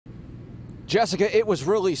Jessica, it was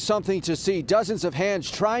really something to see. Dozens of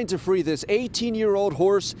hands trying to free this 18-year-old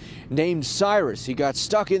horse named Cyrus. He got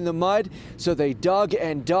stuck in the mud, so they dug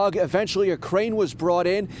and dug. Eventually, a crane was brought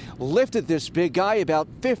in, lifted this big guy about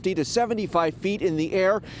 50 to 75 feet in the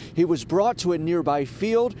air. He was brought to a nearby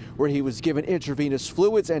field where he was given intravenous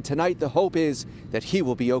fluids, and tonight the hope is that he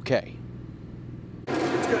will be okay.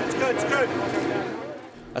 It's good, it's good, it's good.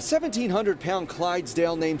 A 1,700-pound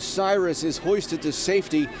Clydesdale named Cyrus is hoisted to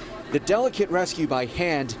safety. The delicate rescue by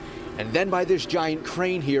hand and then by this giant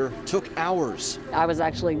crane here took hours. I was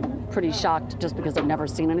actually pretty shocked just because I've never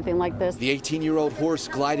seen anything like this. The 18-year-old horse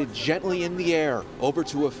glided gently in the air over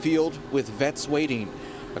to a field with vets waiting.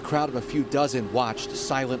 A crowd of a few dozen watched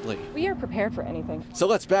silently. We are prepared for anything. So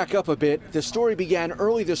let's back up a bit. The story began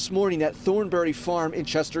early this morning at Thornberry Farm in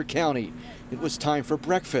Chester County. It was time for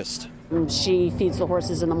breakfast. She feeds the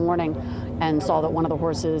horses in the morning and saw that one of the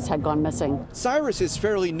horses had gone missing. Cyrus is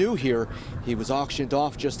fairly new here. He was auctioned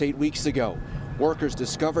off just 8 weeks ago. Workers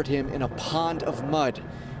discovered him in a pond of mud.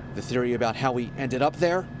 The theory about how he ended up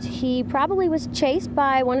there? He probably was chased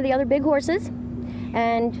by one of the other big horses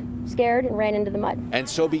and scared and ran into the mud. And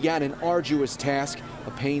so began an arduous task,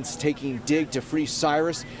 a painstaking dig to free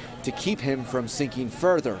Cyrus to keep him from sinking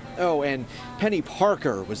further. Oh, and Penny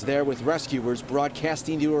Parker was there with rescuers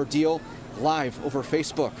broadcasting the ordeal live over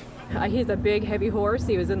Facebook. He's a big, heavy horse.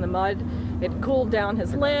 He was in the mud. It cooled down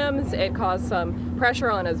his limbs. It caused some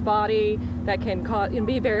pressure on his body that can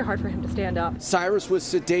be very hard for him to stand up. Cyrus was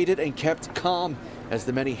sedated and kept calm as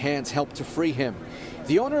the many hands helped to free him.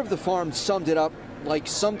 The owner of the farm summed it up like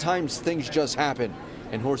sometimes things just happen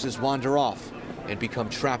and horses wander off and become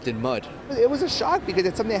trapped in mud. It was a shock because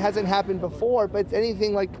it's something that hasn't happened before, but it's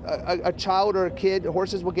anything like a child or a kid.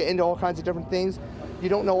 Horses will get into all kinds of different things. You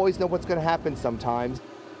don't always know what's going to happen sometimes.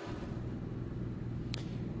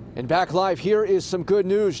 And back live, here is some good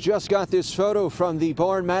news. Just got this photo from the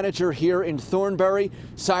barn manager here in Thornberry.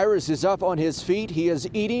 Cyrus is up on his feet. He is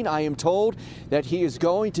eating. I am told that he is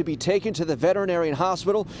going to be taken to the veterinarian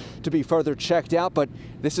hospital to be further checked out. But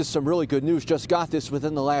this is some really good news. Just got this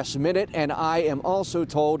within the last minute. And I am also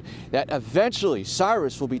told that eventually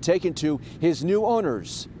Cyrus will be taken to his new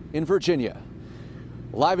owners in Virginia.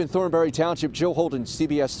 Live in Thornberry Township, Joe Holden,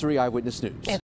 CBS 3 Eyewitness News.